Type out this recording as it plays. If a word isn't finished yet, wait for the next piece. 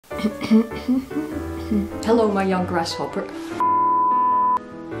Hello, my young grasshopper.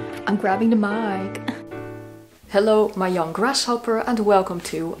 I'm grabbing the mic. Hello, my young grasshopper, and welcome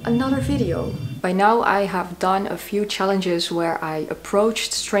to another video. By now I have done a few challenges where I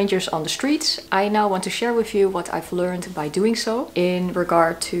approached strangers on the streets. I now want to share with you what I've learned by doing so in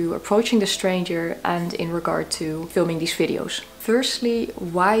regard to approaching the stranger and in regard to filming these videos. Firstly,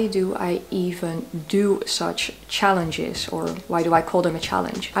 why do I even do such challenges, or why do I call them a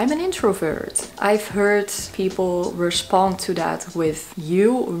challenge? I'm an introvert. I've heard people respond to that with,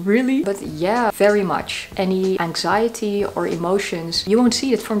 "You really?" But yeah, very much. Any anxiety or emotions, you won't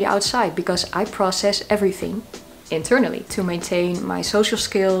see it from the outside because I process everything internally to maintain my social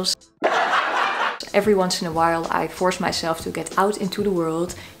skills. Every once in a while I force myself to get out into the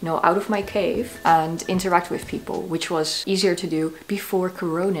world, out of my cave and interact with people, which was easier to do before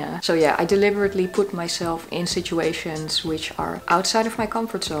Corona. So yeah, I deliberately put myself in situations which are outside of my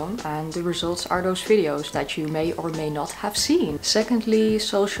comfort zone, and the results are those videos that you may or may not have seen. Secondly,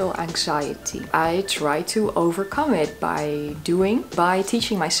 social anxiety. I try to overcome it by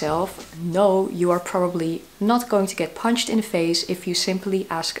teaching myself, no, you are probably not going to get punched in the face if you simply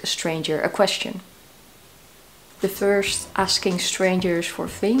ask a stranger a question. The first Asking Strangers for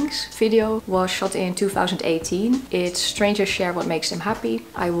Things video was shot in 2018. It's Strangers Share What Makes Them Happy.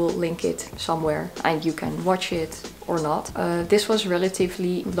 I will link it somewhere and you can watch it or not. This was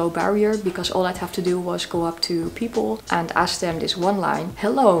relatively low barrier because all I'd have to do was go up to people and ask them this one line.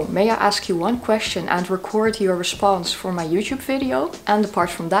 "Hello, may I ask you one question and record your response for my YouTube video?" And apart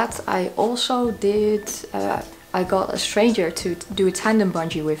from that, I also did I got a stranger to do a tandem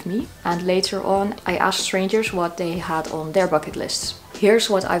bungee with me, and later on I asked strangers what they had on their bucket lists. Here's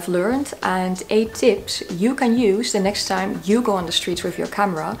what I've learned and 8 tips you can use the next time you go on the streets with your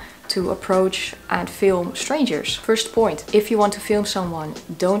camera to approach and film strangers. First point, if you want to film someone,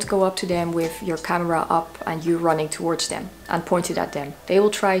 don't go up to them with your camera up and you running towards them and pointed at them. They will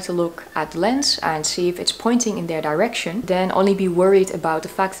try to look at the lens and see if it's pointing in their direction, then only be worried about the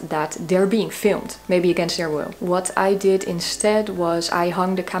fact that they're being filmed, maybe against their will. What I did instead was I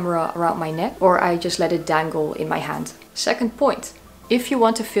hung the camera around my neck, or I just let it dangle in my hand. Second point, if you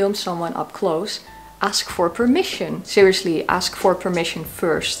want to film someone up close, ask for permission. Seriously, ask for permission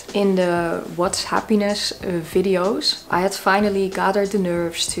first. In the What's Happiness videos, I had finally gathered the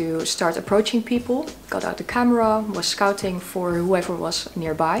nerves to start approaching people, got out the camera, was scouting for whoever was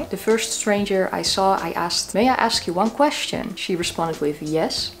nearby. The first stranger I saw, I asked, "May I ask you one question?" She responded with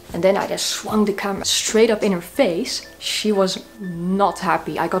yes. And then I just swung the camera straight up in her face. She was not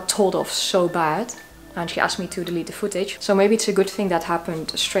happy. I got told off so bad. And she asked me to delete the footage. So maybe it's a good thing that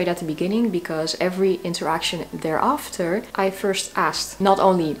happened straight at the beginning, because every interaction thereafter I first asked, not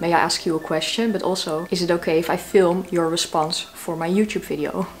only may I ask you a question, but also, is it okay if I film your response for my YouTube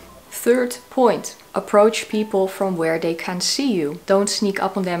video? Third point, approach people from where they can see you. Don't sneak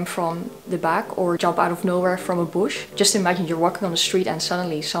up on them from the back or jump out of nowhere from a bush. Just imagine you're walking on the street and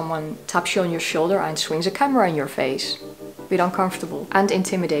suddenly someone taps you on your shoulder and swings a camera in your face. Bit uncomfortable and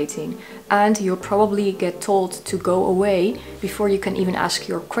intimidating, and you'll probably get told to go away before you can even ask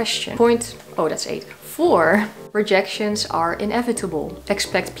your question. That's 8. 4. Rejections are inevitable.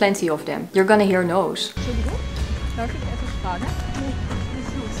 Expect plenty of them. You're gonna hear no's. Darf ich etwas fragen? Nee, ist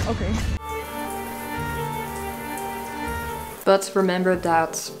gut. Okay. But remember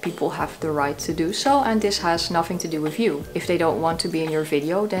that people have the right to do so, and this has nothing to do with you. If they don't want to be in your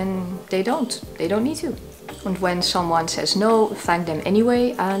video, then they don't. They don't need to. And when someone says no, thank them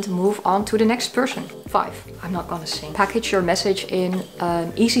anyway and move on to the next person. 5. I'm not gonna sing. Package your message in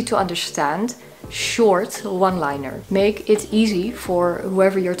an easy to understand, short one-liner. Make it easy for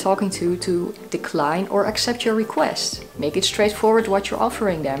whoever you're talking to decline or accept your request. Make it straightforward what you're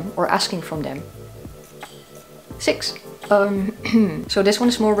offering them or asking from them. 6. So this one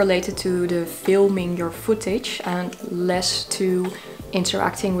is more related to the filming your footage and less to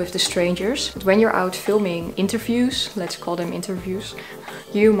interacting with the strangers. But when you're out filming interviews, let's call them interviews,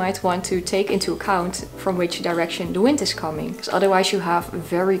 you might want to take into account from which direction the wind is coming, because otherwise you have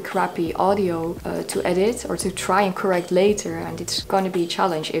very crappy audio to edit or to try and correct later, and it's going to be a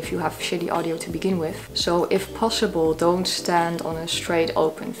challenge if you have shitty audio to begin with. So if possible, don't stand on a straight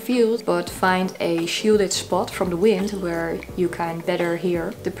open field, but find a shielded spot from the wind where you can better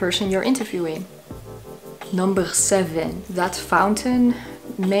hear the person you're interviewing. Number 7. That fountain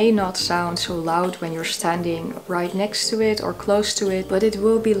may not sound so loud when you're standing right next to it or close to it, but it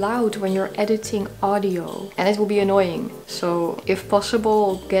will be loud when you're editing audio and it will be annoying. So if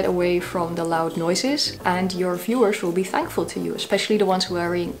possible, get away from the loud noises and your viewers will be thankful to you, especially the ones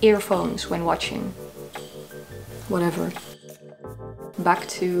wearing earphones when watching. Whatever. back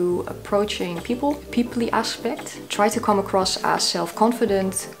to approaching people, peoply aspect. Try to come across as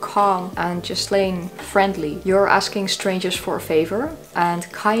self-confident, calm, and just plain friendly. You're asking strangers for a favor,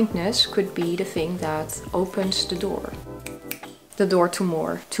 and kindness could be the thing that opens the door. The door to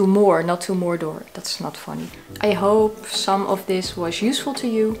more. To more, not to more door. That's not funny. I hope some of this was useful to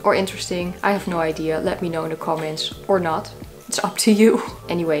you or interesting. I have no idea. Let me know in the comments or not. It's up to you.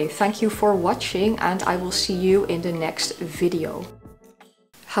 Anyway, thank you for watching and I will see you in the next video.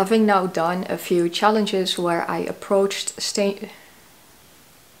 Having now done a few challenges where I approached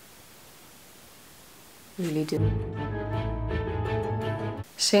really do.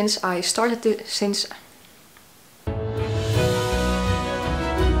 Since I started to